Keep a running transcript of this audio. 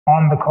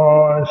on the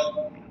cause,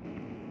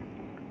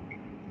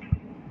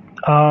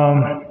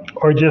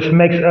 or just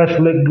makes us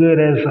look good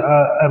as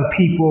a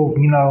people,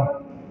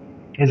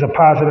 is a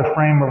positive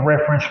frame of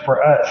reference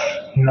for us,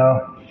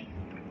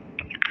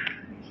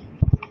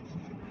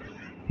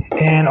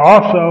 And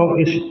also,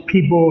 it's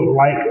people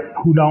like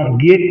who don't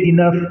get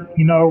enough,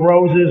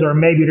 roses, or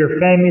maybe they're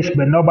famous,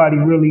 but nobody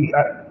really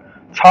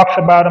talks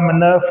about them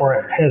enough,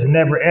 or has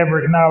never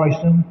ever acknowledged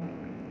them,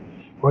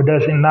 or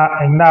doesn't not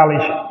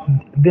acknowledge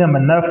them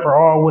enough for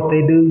all what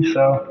they do.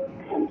 So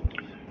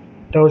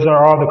those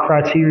are all the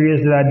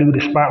criteria that I do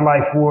the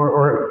spotlight for,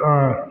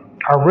 or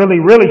I really,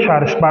 really try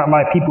to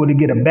spotlight people to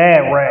get a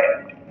bad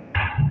rap.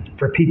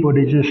 For people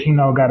that just,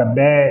 got a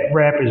bad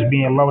rap as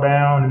being low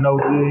down and no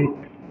good.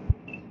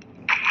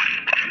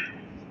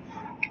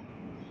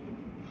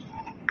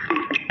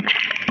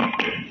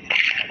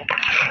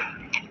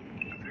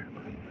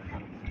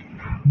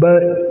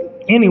 But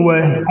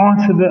anyway, on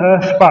to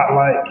the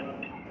spotlight.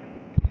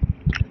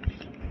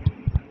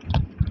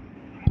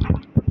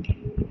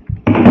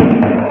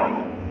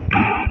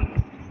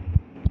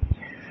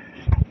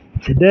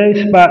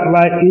 Today's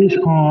spotlight is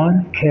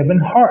on Kevin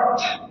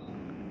Hart.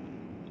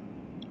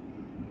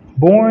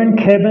 Born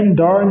Kevin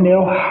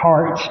Darnell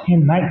Hart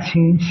in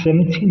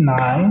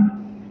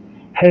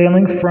 1979,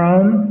 hailing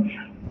from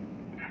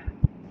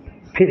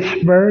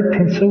Pittsburgh,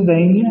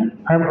 Pennsylvania,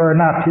 or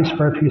not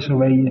Pittsburgh,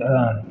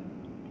 Pennsylvania,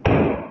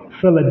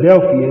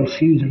 Philadelphia,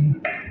 excuse me.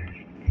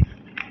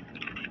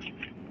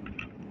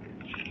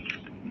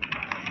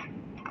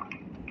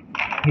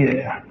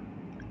 Yeah.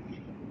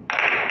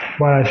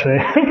 What'd I say?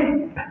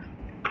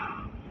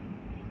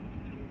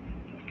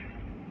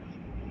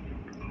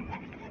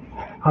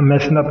 I'm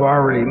messing up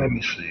already. Let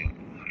me see.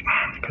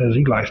 Because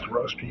he likes to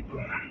roast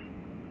people.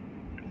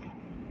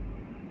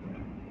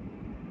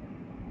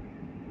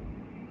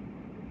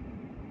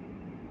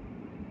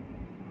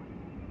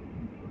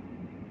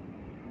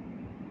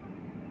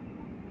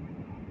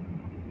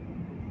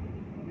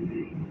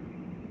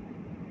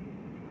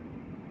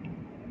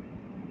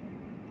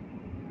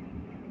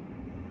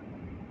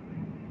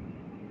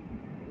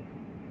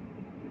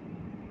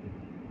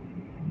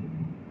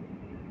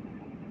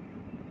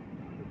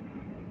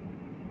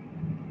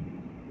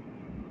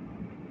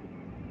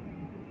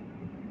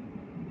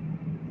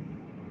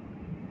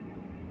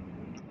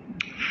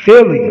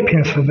 Philly,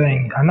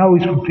 Pennsylvania. I know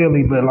he's from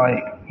Philly, but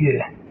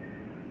yeah.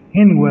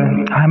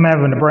 Anyway, I'm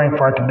having a brain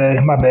fart today.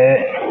 My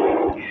bad.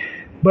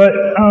 But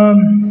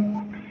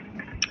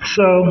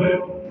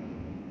so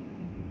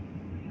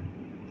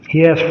he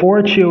has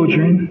 4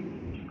 children.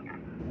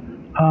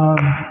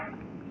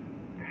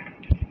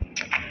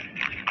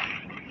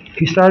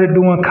 He started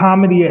doing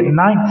comedy at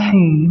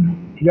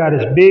 19. He got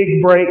his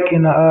big break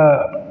in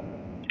a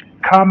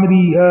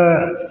comedy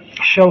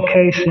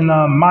showcase in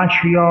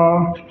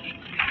Montreal.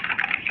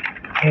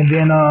 And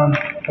then,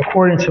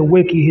 according to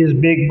Wiki, his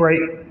big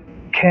break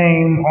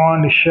came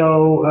on the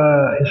show,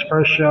 his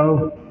first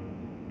show,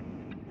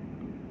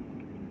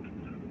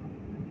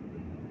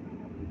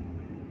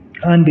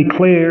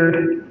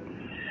 Undeclared.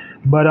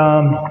 But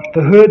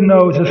the Hood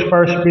knows his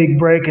first big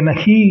break, and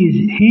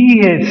he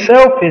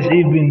himself has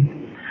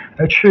even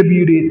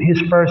attributed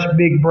his first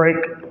big break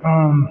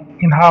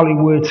in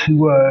Hollywood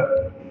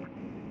to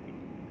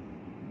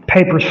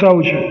Paper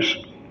Soldiers.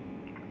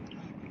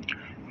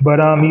 But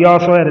he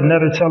also had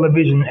another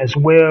television as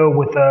well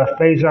with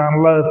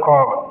Faison Love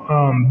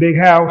called Big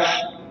House.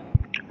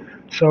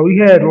 So he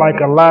had like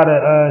a lot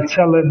of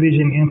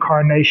television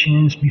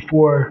incarnations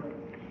before,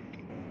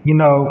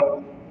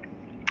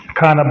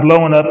 kind of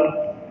blowing up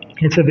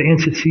into the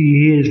entity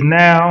he is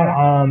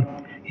now.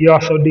 He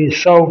also did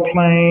Soul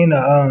Plane,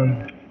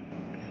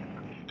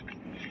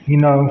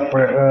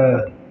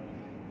 for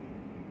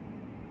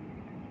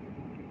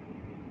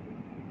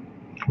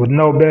with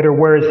no better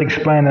words to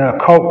explain a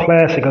cult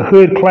classic, a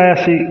hood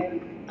classic.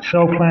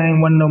 Soul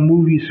Plane, one of those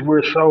movies where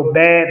it's so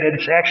bad that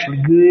it's actually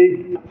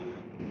good.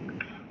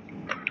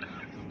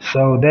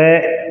 So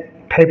that,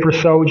 Paper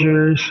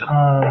Soldiers,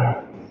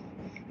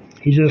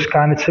 he just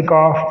kind of took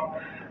off.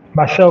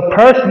 Myself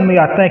personally,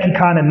 I think he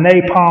kind of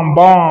napalm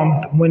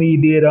bombed when he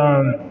did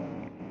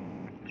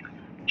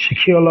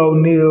Shaquille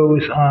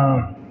O'Neal's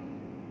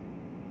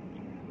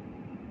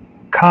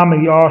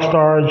Comedy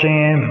All-Star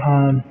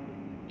Jam.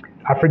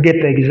 I forget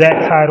the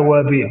exact title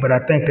of it, but I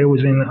think it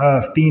was in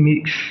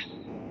Phoenix.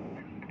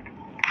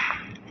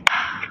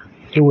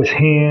 It was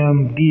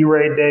him, D.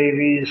 Ray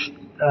Davis,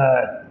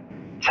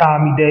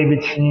 Tommy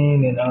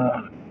Davidson, and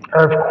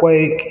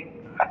Earthquake.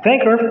 I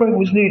think Earthquake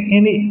was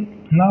in it.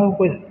 No,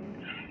 but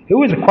it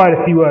was quite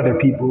a few other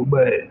people.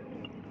 But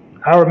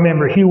I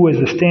remember he was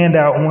a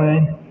standout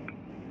one.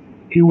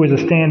 He was a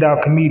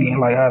standout comedian,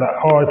 like out of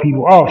all the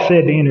people. Oh,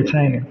 said the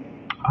Entertainer.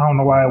 I don't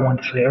know why I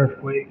wanted to say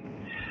Earthquake.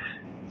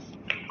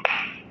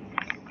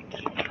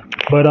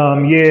 But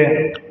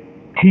yeah,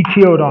 he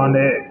killed on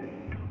that.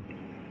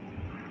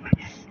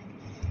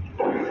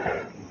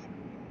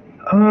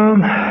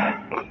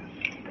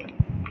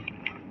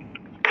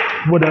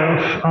 What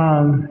else?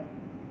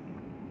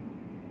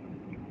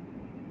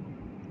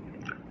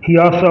 He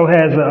also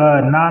has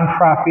a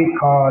nonprofit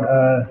called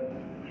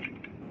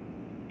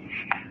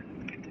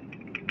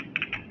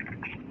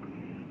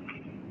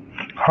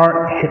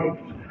Hart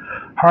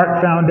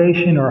Hart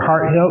Foundation or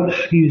Hart Helps,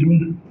 excuse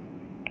me,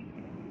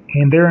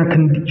 and they're in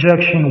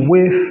conjunction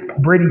with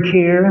Brady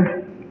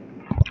Care.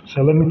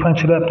 So let me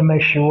punch it up to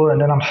make sure,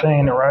 and then I'm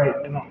saying it right.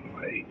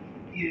 Wait,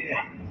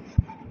 yeah.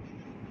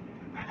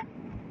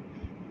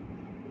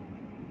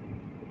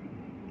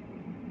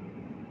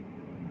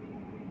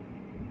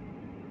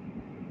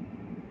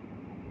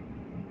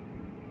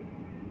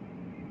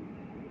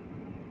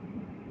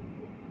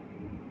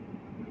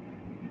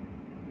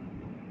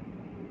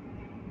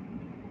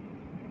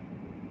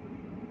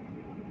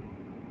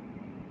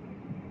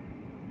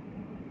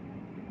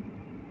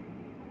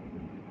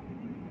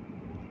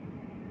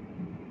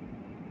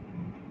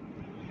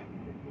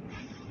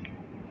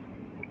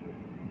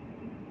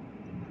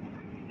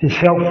 It's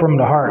Help from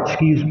the Heart,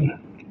 excuse me.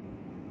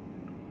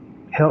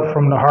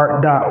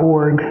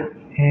 Helpfromtheheart.org,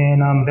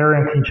 and they're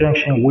in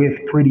conjunction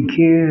with Pretty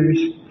Cares.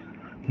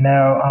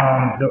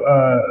 Now,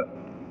 the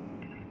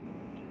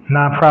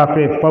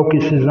nonprofit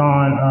focuses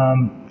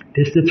on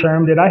this is the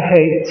term that I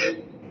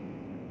hate: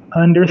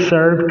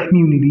 underserved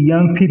community,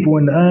 young people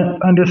in the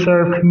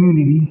underserved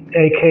community,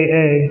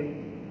 aka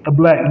the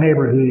black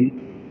neighborhood.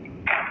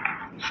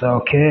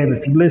 So, Kev,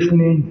 if you're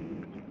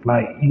listening,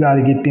 like you got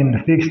to get them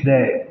to fix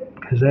that.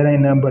 Because that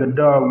ain't nothing but a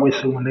dog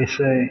whistle when they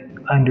say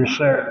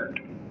underserved.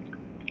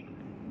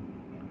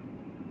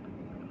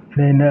 It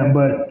ain't nothing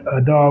but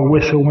a dog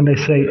whistle when they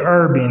say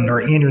urban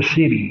or inner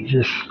city.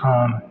 Just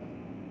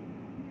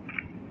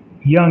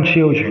young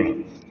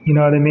children. You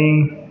know what I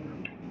mean?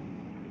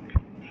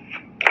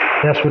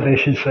 That's what they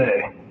should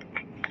say.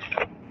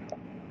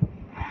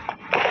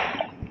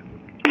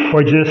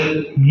 Or just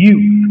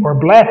youth or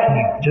black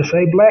youth. Just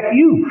say black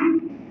youth.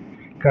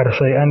 Gotta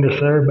say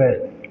underserved,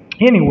 but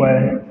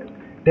anyway.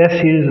 That's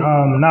his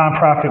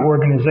nonprofit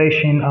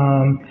organization.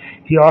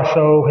 He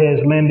also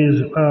has lent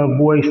his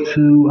voice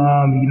to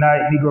the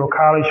United Negro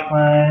College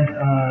Fund,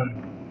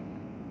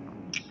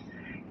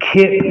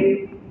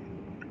 KIP,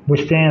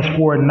 which stands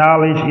for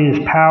Knowledge is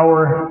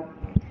Power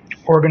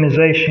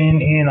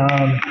organization. And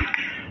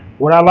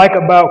what I like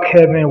about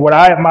Kevin, what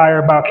I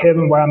admire about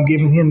Kevin, why I'm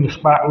giving him the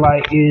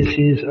spotlight, is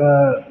his,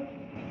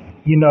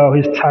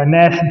 his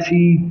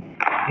tenacity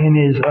and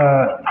his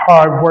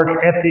hard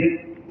work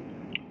ethic.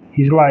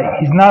 He's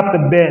not the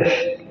best,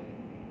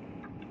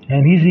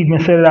 and he's even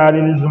said it out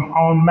in his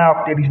own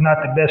mouth that he's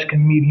not the best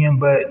comedian,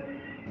 but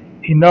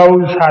he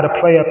knows how to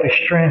play up his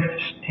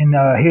strengths and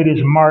hit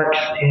his marks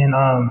and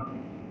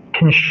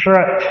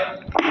construct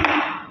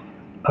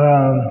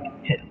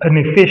an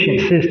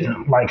efficient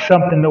system, like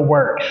something that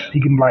works. He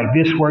can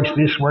this works,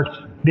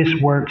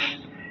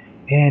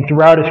 and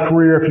throughout his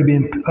career, if you've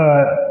been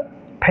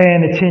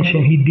paying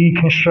attention, he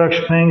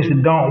deconstructs things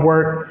that don't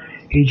work.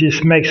 He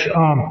just makes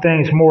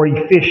things more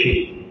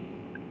efficient.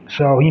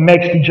 So he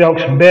makes the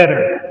jokes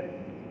better.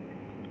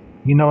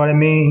 You know what I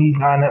mean? He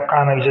kind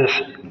of just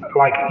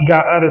he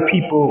got other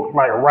people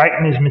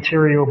writing his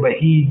material, but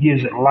he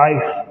gives it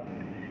life,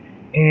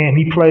 and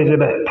he plays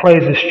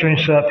his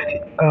strengths up.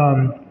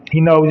 He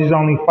knows he's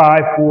only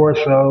 5'4",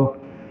 so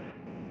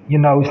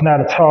he's not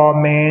a tall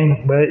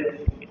man, but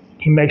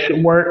he makes it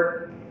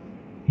work.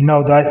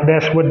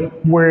 That's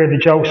where the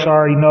jokes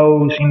are. He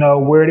knows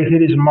where to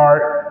hit his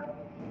mark.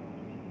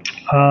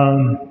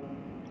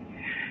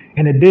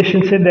 In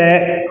addition to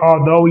that,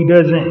 although he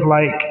doesn't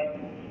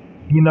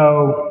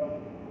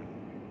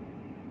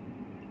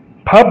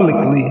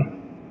publicly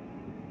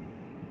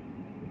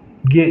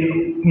get,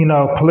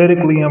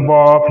 politically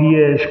involved, he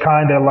is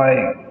kind of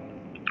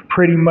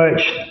pretty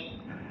much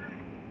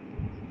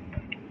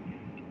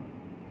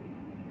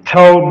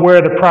told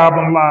where the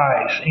problem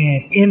lies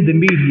and in the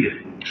media.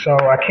 So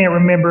I can't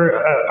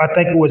remember, I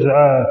think it was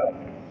a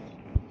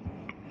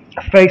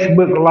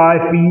Facebook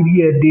live feed he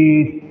had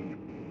did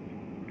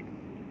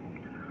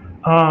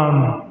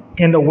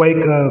in the wake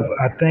of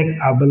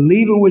I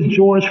believe it was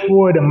George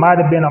Floyd. It might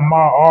have been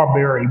Ahmaud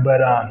Arbery,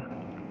 but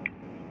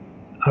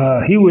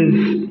he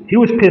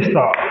was pissed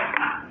off.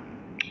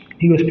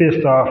 He was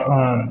pissed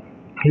off.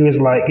 He was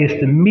like, it's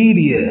the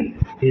media.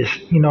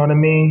 It's, you know what I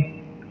mean?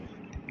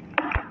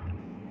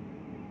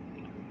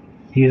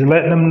 He's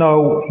letting them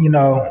know,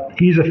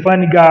 he's a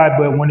funny guy,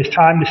 but when it's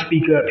time to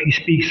speak up, he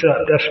speaks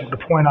up. That's the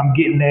point I'm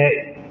getting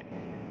at.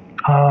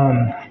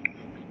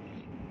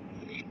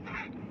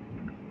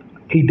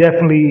 He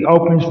definitely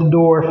opens the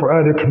door for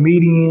other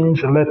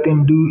comedians and let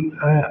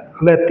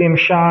them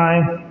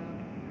shine.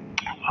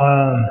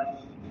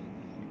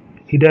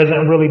 He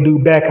doesn't really do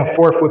back and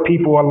forth with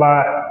people a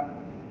lot.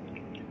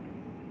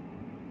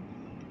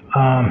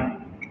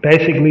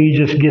 Basically, he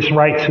just gets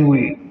right to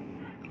it.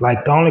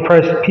 The only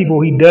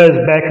people he does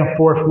back and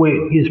forth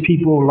with is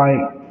people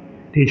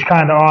he's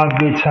kind of on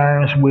good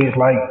terms with.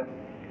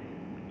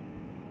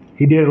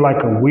 He did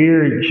a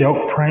weird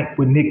joke prank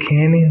with Nick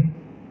Cannon.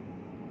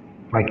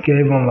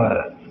 Gave him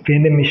a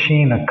vending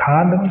machine of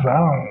condoms.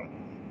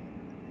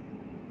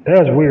 That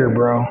was weird,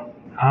 bro.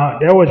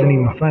 That wasn't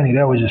even funny.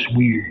 That was just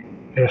weird.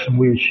 That's some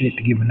weird shit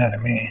to give another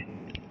man.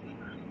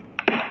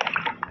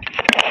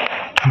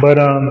 But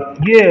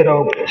yeah,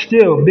 though,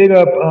 still big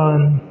up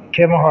on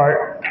Kevin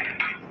Hart.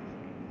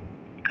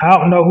 I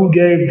don't know who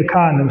gave the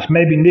condoms.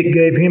 Maybe Nick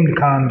gave him the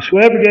condoms.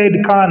 Whoever gave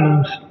the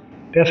condoms,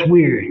 that's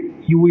weird.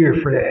 You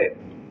weird for that.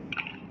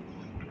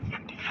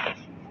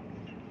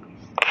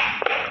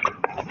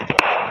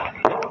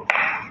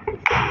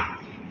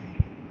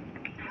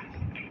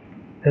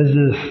 That's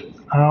just,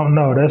 I don't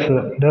know.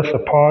 That's a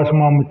pause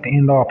moment to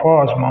end all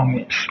pause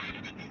moments.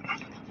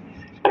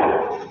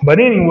 But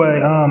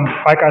anyway,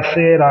 like I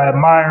said, I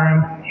admire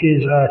him,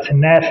 his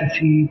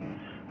tenacity.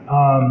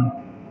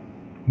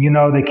 You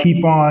know, they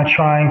keep on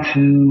trying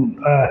to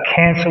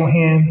cancel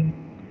him.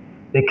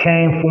 They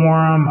came for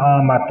him,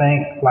 I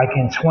think, like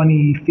in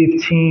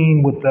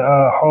 2015 with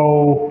the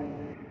whole,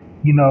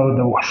 you know,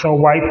 the so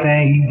white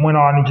thing. He went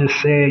on and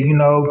just said, you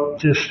know,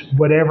 just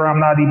whatever. I'm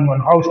not even going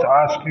to host the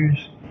Oscars.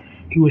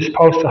 He was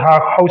supposed to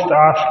host the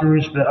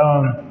Oscars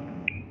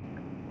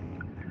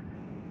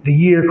the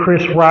year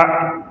Chris Rock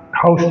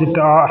hosted the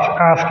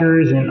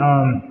Oscars, and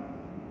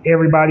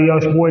everybody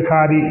else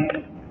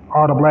boycotted.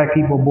 All the black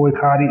people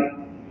boycotted.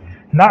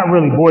 Not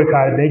really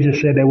boycotted. They just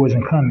said they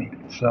wasn't coming.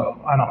 So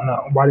I don't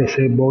know why they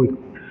said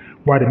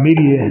why the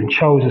media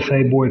chose to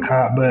say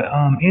boycott. But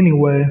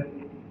anyway,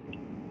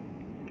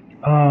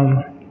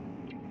 I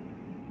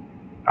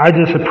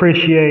just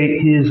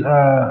appreciate his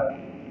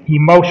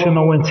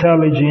emotional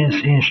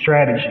intelligence and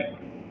strategy.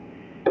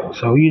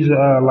 So he's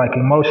like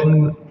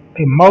emotionally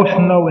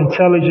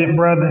intelligent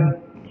brother,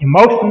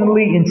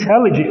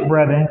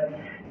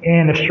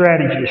 and a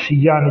strategist.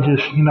 He kind of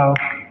just, you know,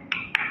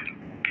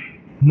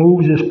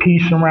 moves his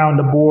piece around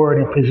the board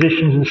and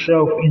positions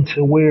himself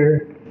into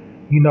where,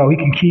 you know, he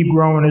can keep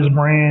growing his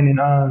brand and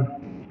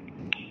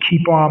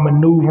keep on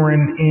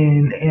maneuvering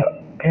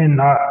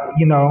and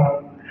you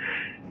know,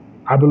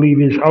 I believe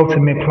his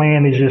ultimate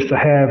plan is just to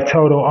have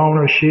total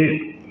ownership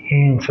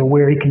and to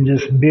where he can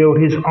just build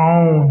his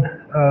own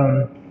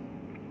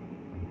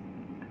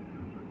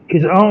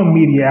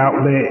media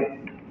outlet.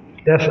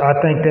 I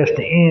think that's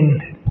the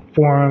end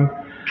for him.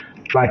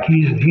 Like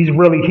he's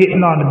really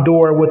hitting on the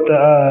door with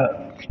the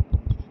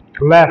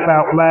Laugh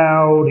Out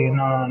Loud and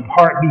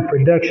Heartbeat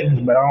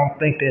Productions, but I don't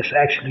think that's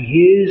actually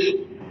his.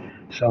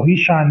 So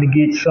he's trying to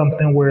get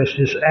something where it's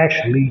just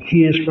actually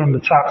his from the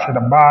top to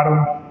the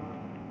bottom.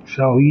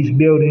 So he's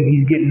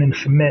getting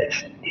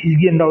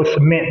those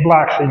cement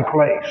blocks in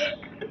place.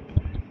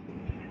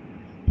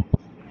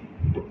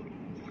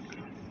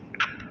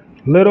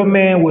 Little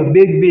man with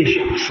big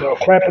vision. So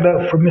clap it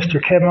up for Mr.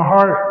 Kevin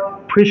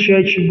Hart.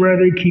 Appreciate you,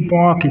 brother. Keep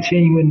on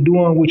continuing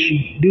doing what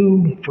you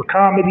do for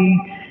comedy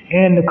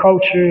and the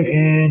culture,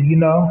 and, you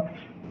know,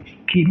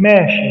 keep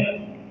mashing.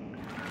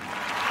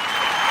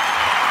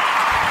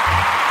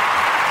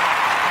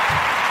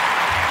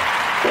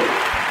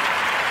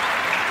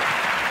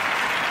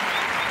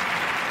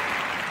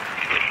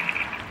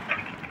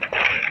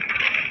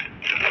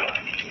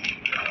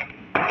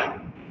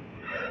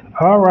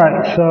 All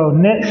right, so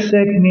next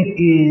segment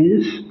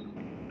is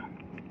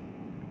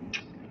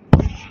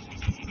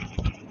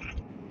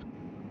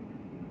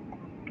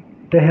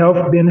the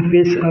health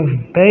benefits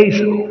of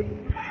basil.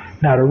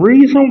 Now, the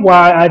reason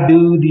why I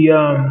do the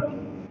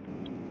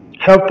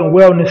health and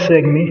wellness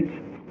segment,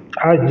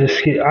 I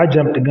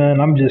jumped the gun.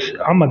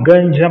 I'm a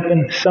gun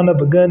jumping son of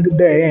a gun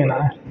today, ain't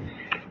I?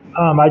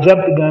 I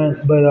jumped the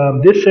gun,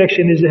 but this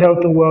section is the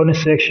health and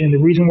wellness section. The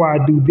reason why I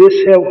do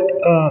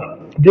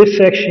this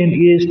section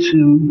is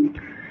to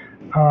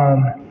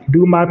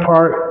do my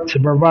part to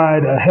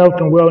provide a health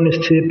and wellness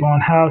tip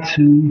on how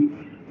to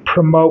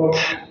promote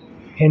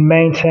and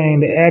maintain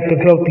the active,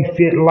 healthy,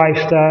 fit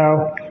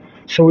lifestyle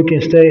so we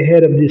can stay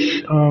ahead of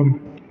this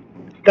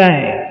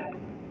thing,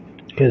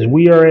 because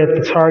we are at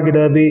the target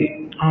of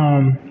it.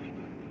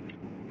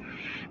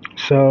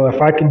 So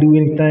if I can do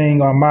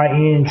anything on my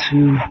end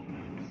to,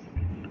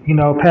 you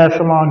know, pass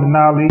along the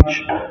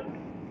knowledge,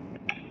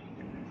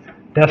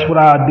 that's what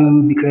I'll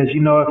do, because,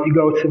 you know, if you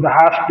go to the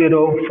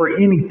hospital for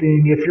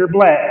anything, if you're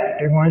black,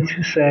 they're going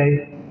to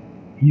say,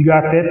 you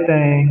got that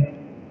thing.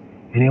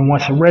 And then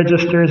once it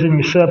registers in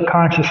your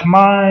subconscious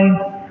mind,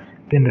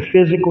 then the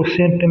physical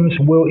symptoms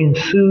will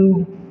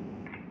ensue,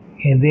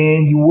 and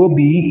then you will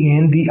be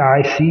in the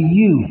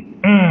ICU.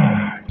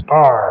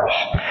 Bars.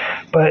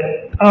 But,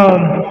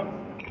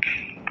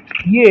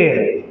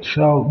 yeah,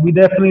 so we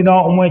definitely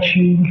don't want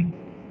you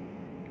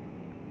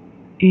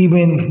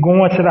even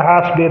going to the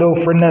hospital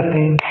for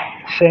nothing,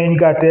 saying you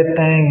got that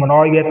thing, when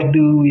all you have to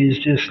do is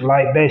just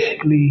like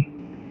basically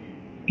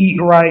eat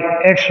right,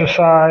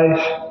 exercise,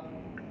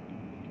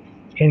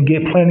 and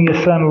get plenty of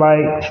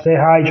sunlight, stay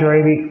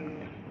hydrated,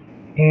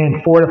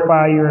 and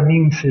fortify your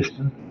immune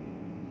system.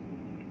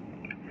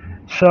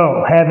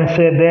 So, having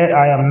said that,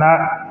 I am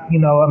not, you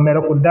know, a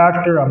medical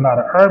doctor. I'm not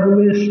a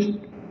herbalist,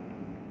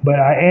 but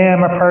I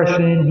am a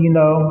person, you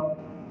know,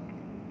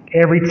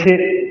 every tip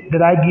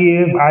that I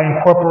give, I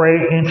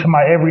incorporate it into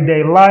my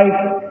everyday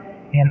life,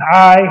 and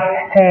I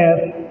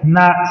have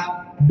not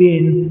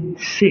been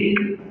sick.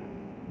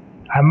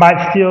 I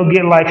might still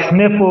get like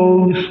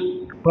sniffles